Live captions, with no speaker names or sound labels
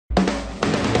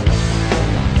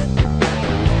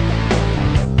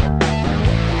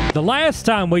The last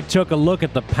time we took a look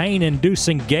at the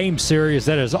pain-inducing game series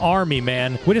that is Army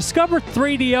Men, we discovered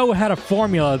 3DO had a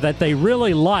formula that they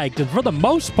really liked, and for the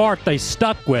most part, they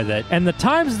stuck with it. And the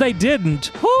times they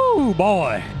didn't, whoo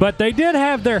boy. But they did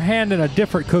have their hand in a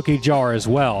different cookie jar as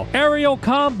well. Aerial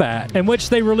Combat, in which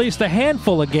they released a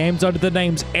handful of games under the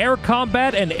names Air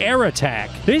Combat and Air Attack.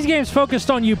 These games focused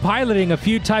on you piloting a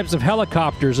few types of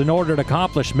helicopters in order to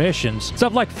accomplish missions.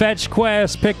 Stuff like fetch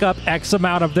quests, pick up X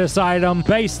amount of this item,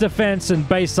 base defense, and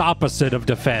base opposite of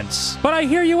defense. But I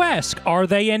hear you ask, are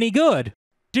they any good?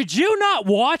 Did you not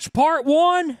watch part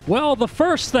 1? Well, the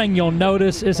first thing you'll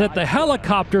notice is that the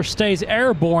helicopter stays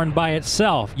airborne by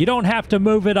itself. You don't have to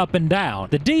move it up and down.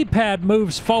 The D-pad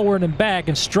moves forward and back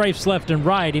and strafes left and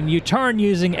right, and you turn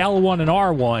using L1 and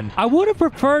R1. I would have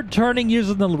preferred turning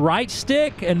using the right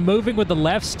stick and moving with the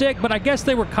left stick, but I guess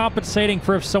they were compensating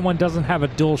for if someone doesn't have a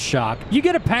dual shock. You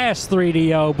get a pass,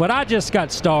 3DO, but I just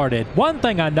got started. One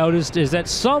thing I noticed is that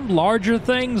some larger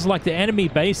things, like the enemy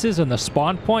bases and the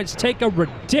spawn points, take a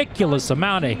ridiculous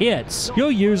amount of hits.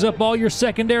 You'll use up all your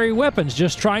secondary weapons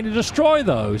just trying to destroy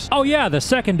those. Oh yeah, the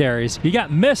secondaries. You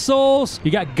got missiles,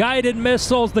 you got guided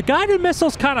missiles. The guided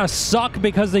missiles kind of suck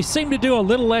because they seem to do a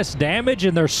little less damage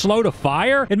and they're slow to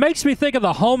fire. It makes me think of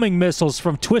the homing missiles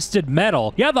from Twisted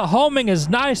Metal. Yeah, the homing is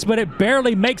nice, but it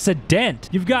barely makes a dent.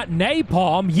 You've got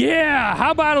napalm. Yeah,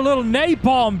 how about a little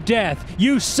napalm death?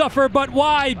 You suffer, but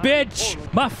why, bitch?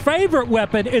 My favorite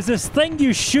weapon is this thing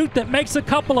you shoot that makes a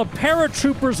couple of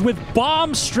paratroopers with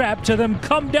bombs strapped to them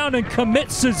come down and commit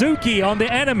Suzuki on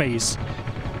the enemies.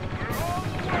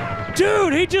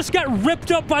 Dude, he just got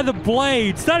ripped up by the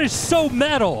blades. That is so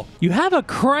metal. You have a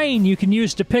crane you can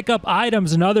use to pick up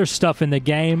items and other stuff in the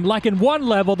game. Like in one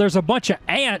level, there's a bunch of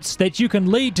ants that you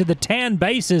can lead to the tan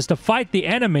bases to fight the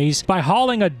enemies by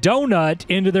hauling a donut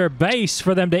into their base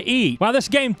for them to eat. Wow, this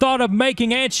game thought of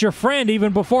making ants your friend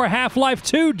even before Half-Life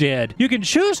 2 did. You can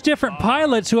choose different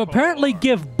pilots who apparently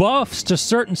give buffs to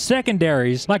certain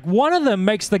secondaries. Like one of them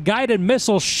makes the guided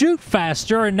missiles shoot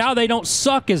faster and now they don't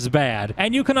suck as bad.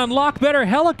 And you can unlock better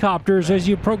helicopters as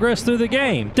you progress through the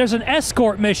game. There's an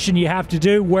escort mission you have to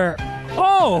do where...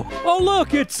 Oh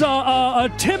look, it's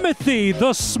Timothy,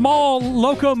 the small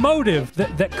locomotive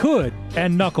that could.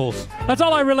 And Knuckles. That's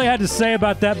all I really had to say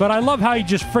about that, but I love how he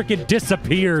just freaking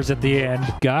disappears at the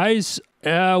end. Guys,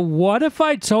 what if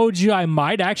I told you I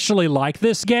might actually like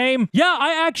this game? Yeah,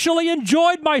 I actually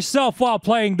enjoyed myself while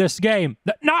playing this game.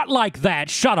 Not like that,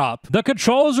 shut up. The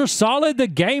controls are solid, the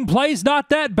gameplay's not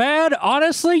that bad.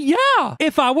 Honestly, yeah.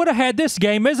 If I would have had this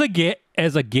game as a gid?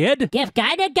 If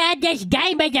I got this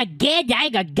game as a kid, I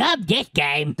could gub this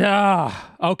game.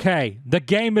 Okay. The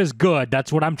game is good.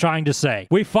 That's what I'm trying to say.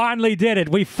 We finally did it.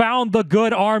 We found the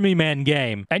good Army Men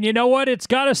game. And you know what? It's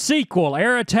got a sequel,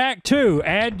 Air Attack 2.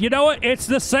 And you know what? It's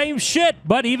the same shit,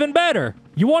 but even better.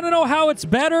 You want to know how it's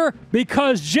better?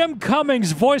 Because Jim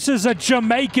Cummings voices a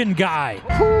Jamaican guy.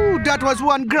 Ooh, that was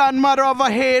one grandmother of a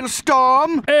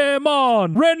hailstorm.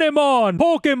 Amon, Renamon,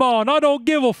 Pokemon, I don't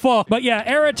give a fuck. But yeah,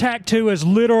 Air Attack 2 is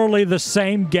literally the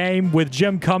same game with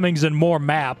Jim Cummings and more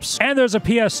maps. And there's a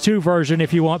PS2 version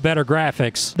if you want better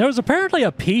graphics. There was apparently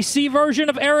a PC version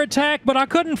of Air Attack, but I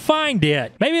couldn't find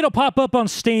it. Maybe it'll pop up on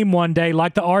Steam one day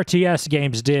like the RTS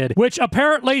games did, which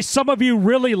apparently some of you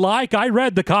really like. I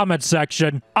read the comment section.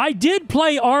 I did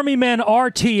play Army Men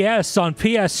RTS on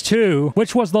PS2,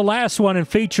 which was the last one and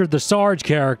featured the Sarge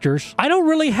characters. I don't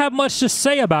really have much to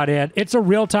say about it. It's a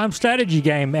real-time strategy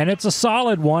game, and it's a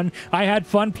solid one. I had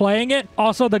fun playing it.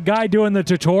 Also, the guy doing the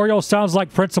tutorial sounds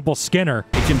like Principal Skinner.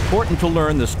 It's important to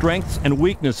learn the strengths and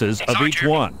weaknesses of each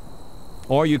one.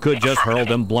 Or you could just hurl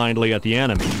them blindly at the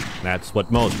enemy. That's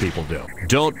what most people do.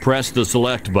 Don't press the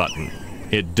select button.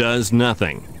 It does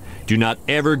nothing. Do not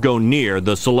ever go near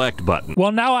the select button.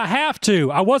 Well, now I have to.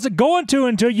 I wasn't going to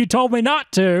until you told me not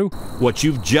to. What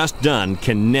you've just done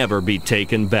can never be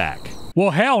taken back.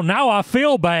 Well, hell, now I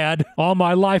feel bad. All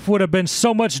my life would have been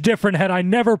so much different had I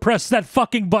never pressed that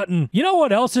fucking button. You know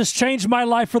what else has changed my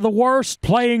life for the worst?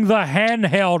 Playing the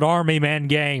handheld Army Men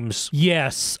games.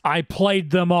 Yes, I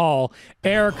played them all.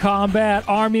 Air Combat,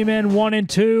 Army Men 1 and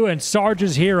 2, and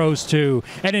Sarge's Heroes 2.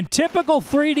 And in typical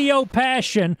 3DO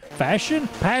fashion,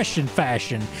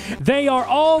 they are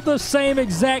all the same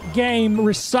exact game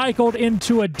recycled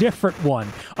into a different one.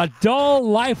 A dull,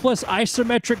 lifeless,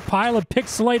 isometric pile of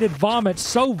pixelated vomit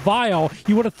so vile,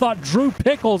 you would have thought Drew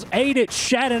Pickles ate it,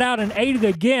 shat it out, and ate it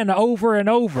again over and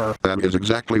over. That is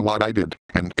exactly what I did.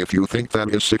 And if you think that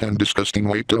is sick and disgusting,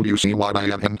 wait till you see what I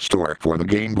have in store for the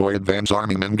Game Boy Advance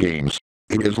Army Men games.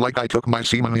 It is like I took my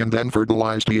semen and then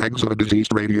fertilized the eggs of a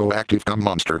diseased radioactive cum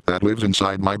monster that lives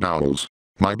inside my bowels.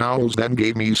 My bowels then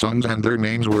gave me sons and their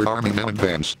names were Armymen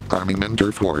Advance, Armymen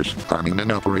Turf Wars, Armymen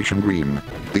Operation Green.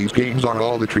 These games are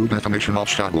all the true definition of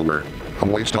shovelware, a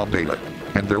waste of data.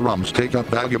 And their ROMs take up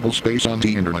valuable space on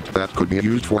the internet that could be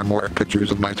used for more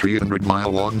pictures of my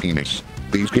 300-mile-long penis.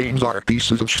 These games are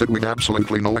pieces of shit with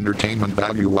absolutely no entertainment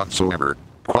value whatsoever.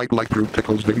 Quite like Group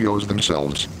Pickle's videos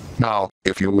themselves. Now,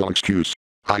 if you will excuse,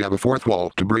 I have a fourth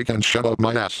wall to break and shove up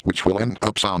my ass, which will end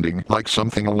up sounding like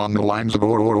something along the lines of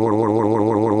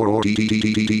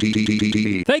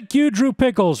Thank you, Drew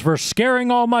Pickles, for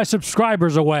scaring all my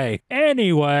subscribers away.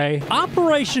 Anyway,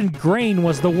 Operation Green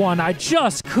was the one I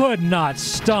just could not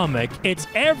stomach. It's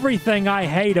everything I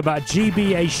hate about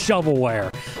GBA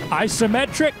shovelware.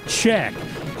 Isometric? Check.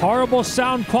 Horrible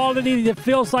sound quality that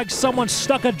feels like someone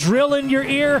stuck a drill in your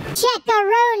ear?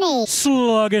 Checkaroni!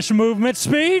 Sluggish movement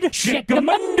speed?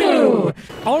 Chickamundo!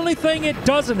 Only thing it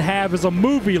doesn't have is a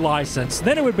movie license.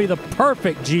 Then it would be the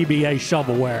perfect GBA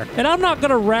shovelware. And I'm not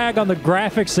gonna rag on the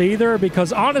graphics either,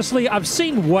 because honestly, I've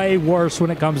seen way worse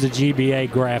when it comes to GBA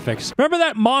graphics. Remember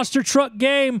that monster truck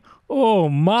game? Oh,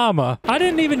 mama. I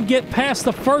didn't even get past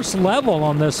the first level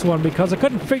on this one because I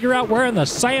couldn't figure out where in the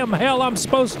Sam hell I'm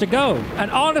supposed to go. And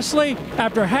honestly,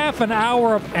 after half an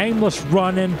hour of aimless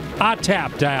running, I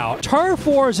tapped out. Turf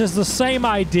Wars is the same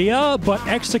idea, but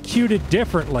executed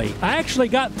differently. I actually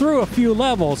got through a few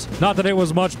levels. Not that it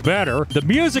was much better. The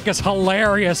music is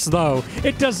hilarious, though.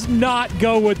 It does not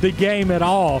go with the game at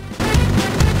all.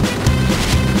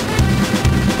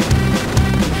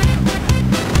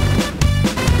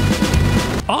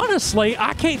 Honestly,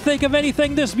 I can't think of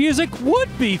anything this music would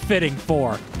be fitting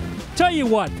for. Tell you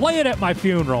what, play it at my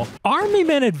funeral.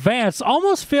 Armymen Advance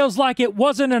almost feels like it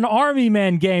wasn't an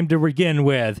Armymen game to begin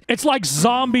with. It's like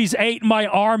zombies ate my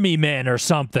Armymen or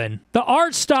something. The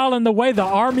art style and the way the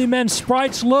Armymen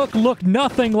sprites look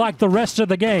nothing like the rest of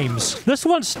the games. This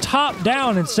one's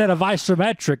top-down instead of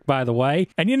isometric, by the way.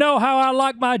 And you know how I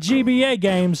like my GBA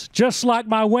games, just like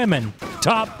my women.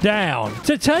 Top-down.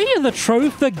 To tell you the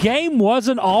truth, the game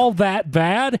wasn't all that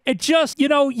bad. It just, you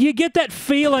know, you get that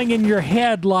feeling in your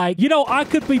head like, you know, I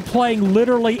could be playing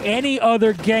literally any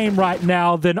other game right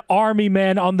now than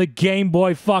Armymen on the Game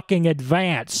Boy fucking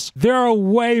Advance. There are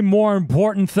way more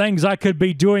important things I could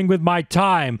be doing with my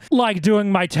time, like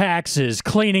doing my taxes,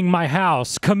 cleaning my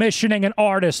house, commissioning an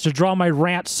artist to draw my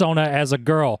rant Sona as a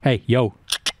girl. Hey, yo.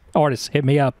 Artists, hit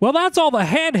me up. Well, that's all the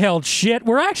handheld shit.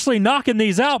 We're actually knocking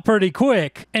these out pretty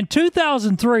quick. In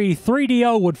 2003,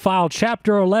 3DO would file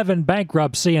Chapter 11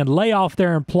 bankruptcy and lay off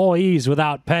their employees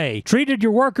without pay. Treated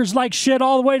your workers like shit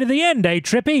all the way to the end, eh,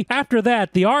 Trippy? After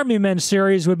that, the Armymen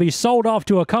series would be sold off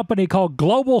to a company called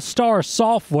Global Star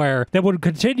Software that would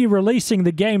continue releasing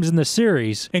the games in the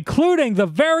series, including the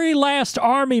very last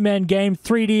Armymen game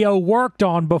 3DO worked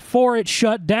on before it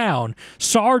shut down,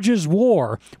 Sarge's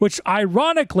War, which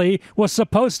ironically was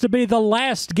supposed to be the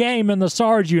last game in the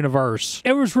Sarge universe.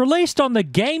 It was released on the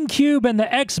GameCube and the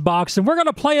Xbox, and we're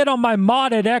gonna play it on my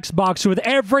modded Xbox with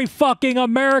every fucking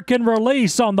American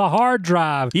release on the hard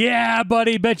drive. Yeah,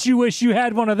 buddy, bet you wish you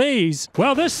had one of these.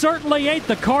 Well, this certainly ain't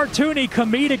the cartoony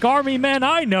comedic Armymen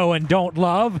I know and don't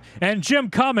love, and Jim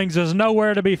Cummings is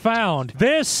nowhere to be found.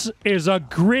 This is a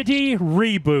gritty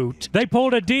reboot. They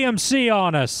pulled a DMC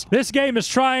on us. This game is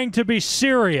trying to be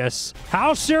serious.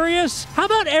 How serious? How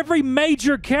about every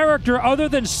major character other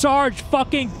than Sarge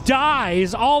fucking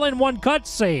dies all in one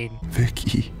cutscene?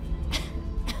 Vicky.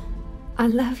 I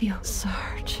love you,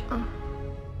 Sarge.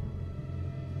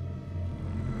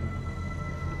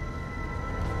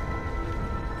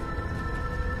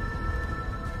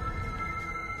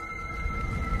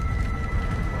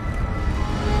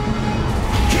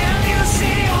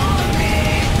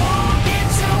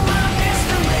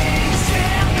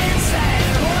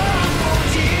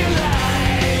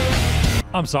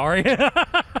 I'm sorry.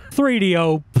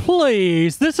 3DO,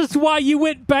 please. This is why you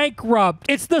went bankrupt.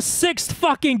 It's the 6th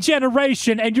fucking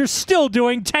generation and you're still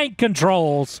doing tank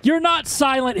controls. You're not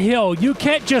Silent Hill. You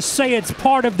can't just say it's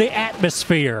part of the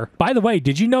atmosphere. By the way,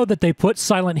 did you know that they put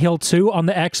Silent Hill 2 on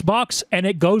the Xbox and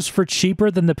it goes for cheaper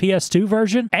than the PS2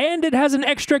 version? And it has an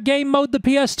extra game mode the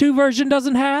PS2 version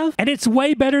doesn't have? And it's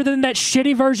way better than that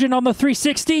shitty version on the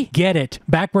 360? Get it.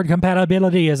 Backward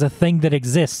compatibility is a thing that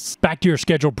exists. Back to your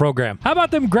scheduled program. How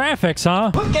about them graphics,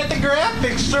 huh? Look at the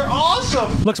graphics, sir! They're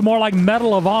awesome! Looks more like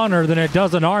Medal of Honor than it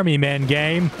does an Army Men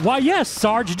game. Why, yes,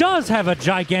 Sarge does have a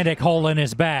gigantic hole in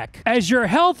his back. As your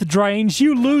health drains,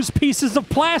 you lose pieces of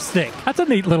plastic. That's a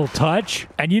neat little touch.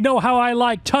 And you know how I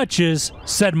like touches,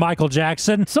 said Michael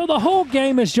Jackson. So the whole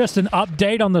game is just an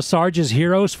update on the Sarge's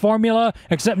Heroes formula,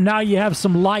 except now you have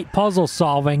some light puzzle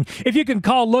solving. If you can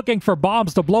call looking for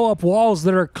bombs to blow up walls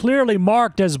that are clearly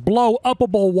marked as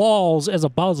blow-upable walls as a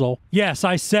puzzle. Yes,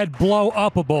 I said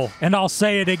blow-upable, and I'll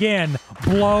say it again,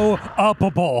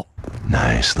 blow-upable.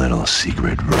 Nice little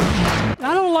secret room.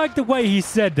 I don't like the way he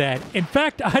said that. In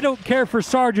fact, I don't care for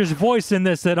Sarge's voice in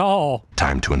this at all.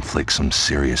 Time to inflict some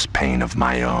serious pain of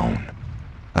my own.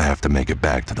 I have to make it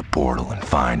back to the portal and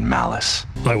find Malice.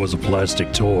 I was a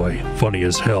plastic toy. Funny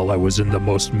as hell, I was in the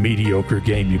most mediocre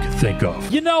game you could think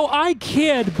of. You know, I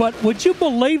kid, but would you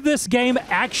believe this game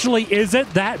actually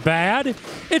isn't that bad?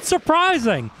 It's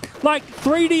surprising. Like,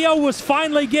 3DO was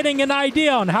finally getting an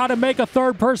idea on how to make a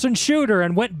third-person shooter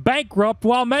and went bankrupt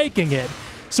while making it.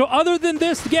 So other than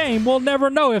this game, we'll never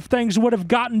know if things would have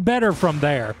gotten better from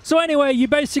there. So anyway, you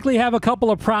basically have a couple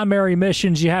of primary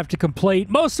missions you have to complete,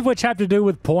 most of which have to do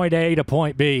with point A to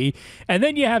point B. And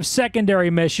then you have secondary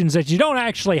missions that you don't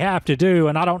actually have to do,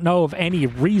 and I don't know of any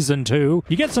reason to.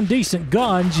 You get some decent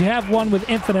guns. You have one with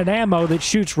infinite ammo that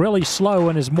shoots really slow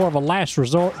and is more of a last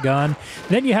resort gun.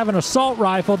 Then you have an assault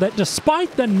rifle that,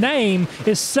 despite the name,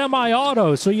 is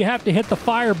semi-auto, so you have to hit the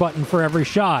fire button for every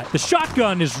shot. The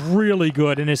shotgun is really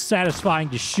good and is satisfying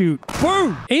to shoot.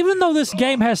 Boom! Even though this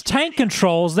game has tank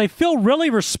controls, they feel really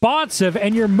responsive,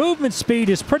 and your movement speed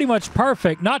is pretty much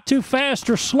perfect, not too fast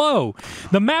or slow.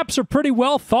 The maps are pretty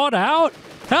well thought out.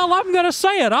 Hell, I'm gonna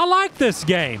say it, I like this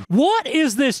game. What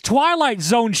is this Twilight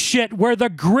Zone shit where the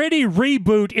gritty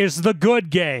reboot is the good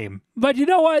game? But you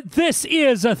know what? This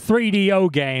is a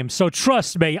 3DO game, so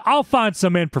trust me, I'll find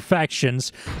some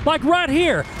imperfections. Like right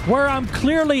here, where I'm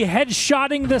clearly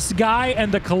headshotting this guy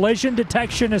and the collision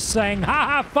detection is saying,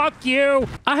 haha, fuck you.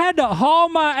 I had to haul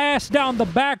my ass down the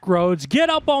back roads, get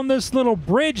up on this little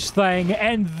bridge thing,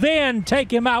 and then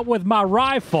take him out with my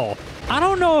rifle. I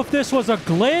don't know if this was a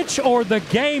glitch or the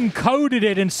game coded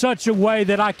it in such a way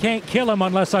that I can't kill him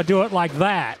unless I do it like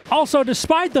that. Also,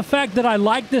 despite the fact that I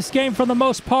like this game for the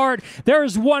most part, there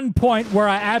is one point where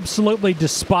I absolutely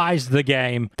despised the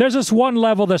game. There's this one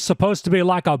level that's supposed to be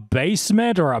like a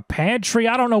basement or a pantry.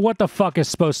 I don't know what the fuck it's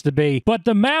supposed to be, but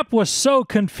the map was so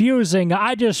confusing,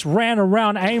 I just ran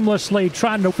around aimlessly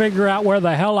trying to figure out where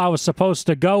the hell I was supposed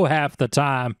to go half the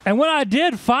time. And when I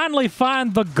did finally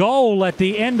find the goal at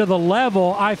the end of the level,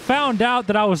 I found out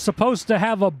that I was supposed to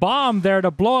have a bomb there to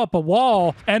blow up a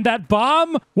wall, and that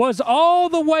bomb was all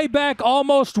the way back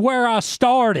almost where I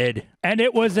started. And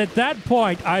it was at that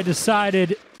point I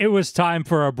decided it was time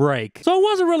for a break. So it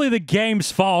wasn't really the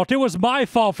game's fault. It was my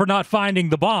fault for not finding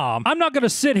the bomb. I'm not going to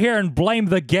sit here and blame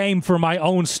the game for my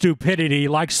own stupidity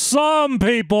like some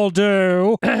people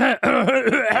do.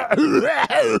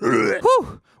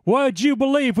 Whew. Would you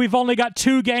believe we've only got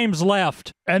 2 games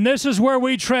left? And this is where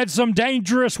we tread some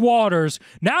dangerous waters.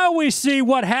 Now we see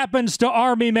what happens to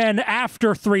Army Men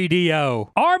after 3DO.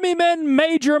 Army Men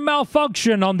Major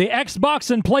Malfunction on the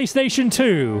Xbox and PlayStation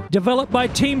 2. Developed by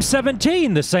Team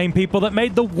 17, the same people that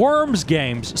made the Worms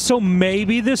games. So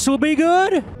maybe this will be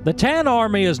good? The Tan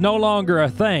Army is no longer a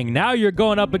thing. Now you're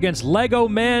going up against Lego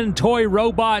men, toy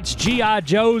robots, G.I.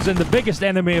 Joes, and the biggest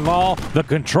enemy of all, the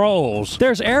controls.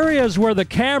 There's areas where the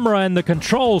camera and the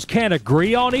controls can't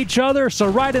agree on each other,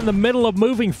 so right in the middle of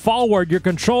moving forward, your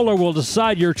controller will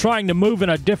decide you're trying to move in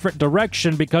a different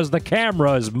direction because the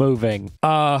camera is moving.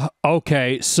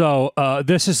 Okay, so,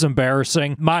 this is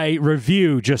embarrassing. My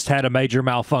review just had a major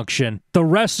malfunction. The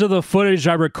rest of the footage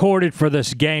I recorded for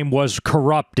this game was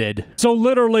corrupted. So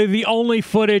literally the only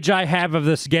footage I have of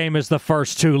this game is the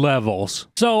first 2 levels.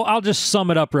 So I'll just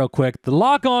sum it up real quick. The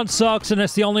lock-on sucks and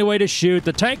it's the only way to shoot.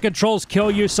 The tank controls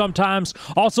kill you sometimes.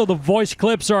 Also, the voice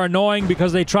clips are annoying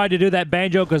because they tried to do that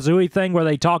Banjo-Kazooie thing where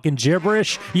they talk in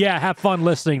gibberish. Yeah, have fun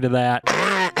listening to that.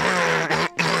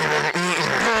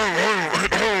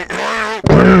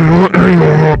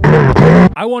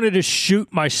 I wanted to shoot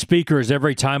my speakers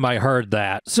every time I heard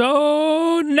that.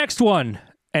 So, next one.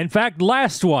 In fact,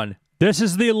 last one. This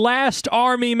is the last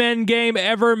Army Men game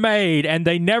ever made, and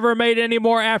they never made any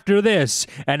more after this.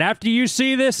 And after you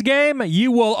see this game,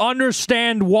 you will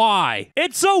understand why.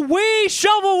 It's a Wii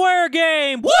shovelware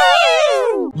game!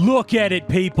 Woo! Look at it,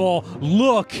 people.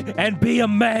 Look and be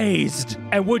amazed.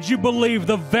 And would you believe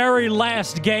the very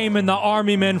last game in the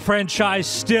Army Men franchise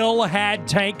still had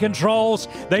tank controls?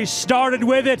 They started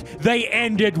with it, they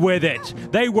ended with it.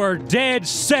 They were dead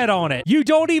set on it. You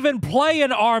don't even play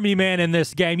an Army Man in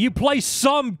this game. You play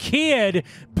some kid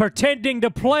pretending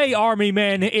to play Army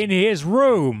Men in his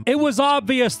room. It was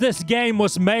obvious this game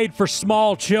was made for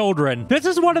small children. This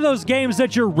is one of those games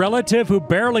that your relative who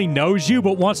barely knows you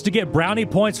but wants to get brownie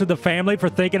points with the family for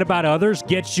thinking about others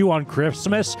gets you on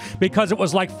Christmas because it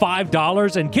was like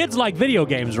 $5, and kids like video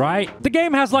games, right? The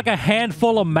game has like a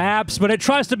handful of maps, but it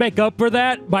tries to make up for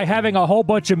that by having a whole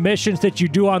bunch of missions that you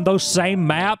do on those same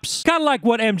maps. Kind of like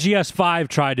what MGS5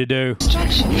 tried to do.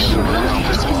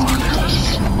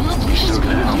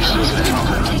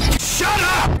 Shut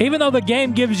up! Even though the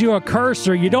game gives you a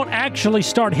cursor, you don't actually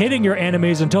start hitting your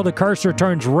enemies until the cursor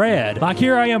turns red. Like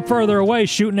here I am further away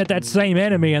shooting at that same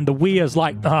enemy and the Wii is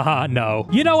like, no.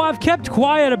 You know, I've kept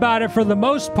quiet about it for the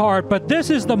most part, but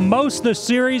this is the most the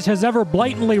series has ever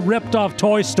blatantly ripped off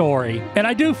Toy Story. And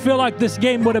I do feel like this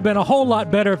game would have been a whole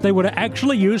lot better if they would have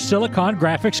actually used Silicon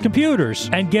Graphics computers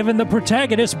and given the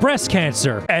protagonist breast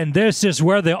cancer. And this is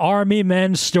where the Army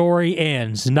Men story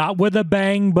ends. Not with a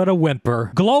bang, but a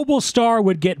whimper. Global Star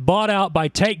would get bought out by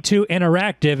Take-Two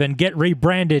Interactive and get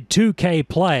rebranded 2K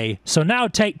Play. So now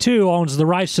Take-Two owns the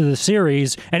rights to the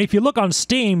series, and if you look on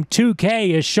Steam, 2K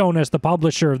is shown as the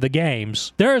publisher of the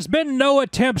games. There has been no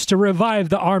attempts to revive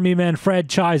the Army Men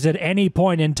franchise at any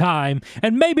point in time,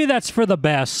 and maybe that's for the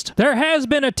best. There has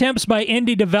been attempts by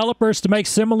indie developers to make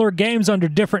similar games under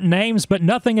different names, but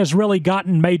nothing has really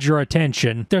gotten major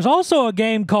attention. There's also a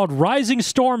game called Rising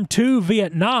Storm 2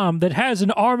 Vietnam that has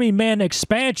an Army Men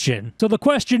expansion. So the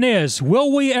question is,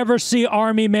 will we ever see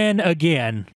Army Men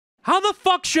again? How the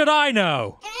fuck should I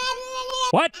know?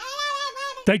 What?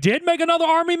 They did make another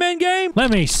Army Men game?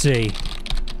 Let me see.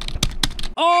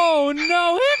 Oh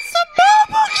no, it's a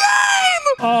mobile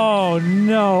game! Oh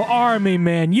no, Army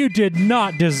Man, you did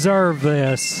not deserve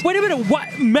this. Wait a minute,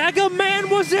 what? Mega Man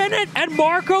was in it? And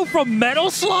Marco from Metal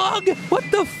Slug? What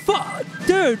the fuck?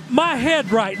 Dude, my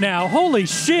head right now, holy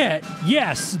shit.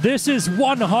 Yes, this is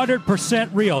 100%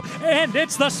 real. And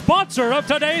it's the sponsor of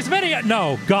today's video.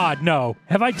 No, God, no.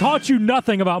 Have I taught you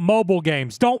nothing about mobile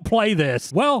games? Don't play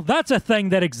this. Well, that's a thing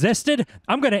that existed.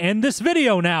 I'm gonna end this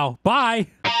video now. Bye.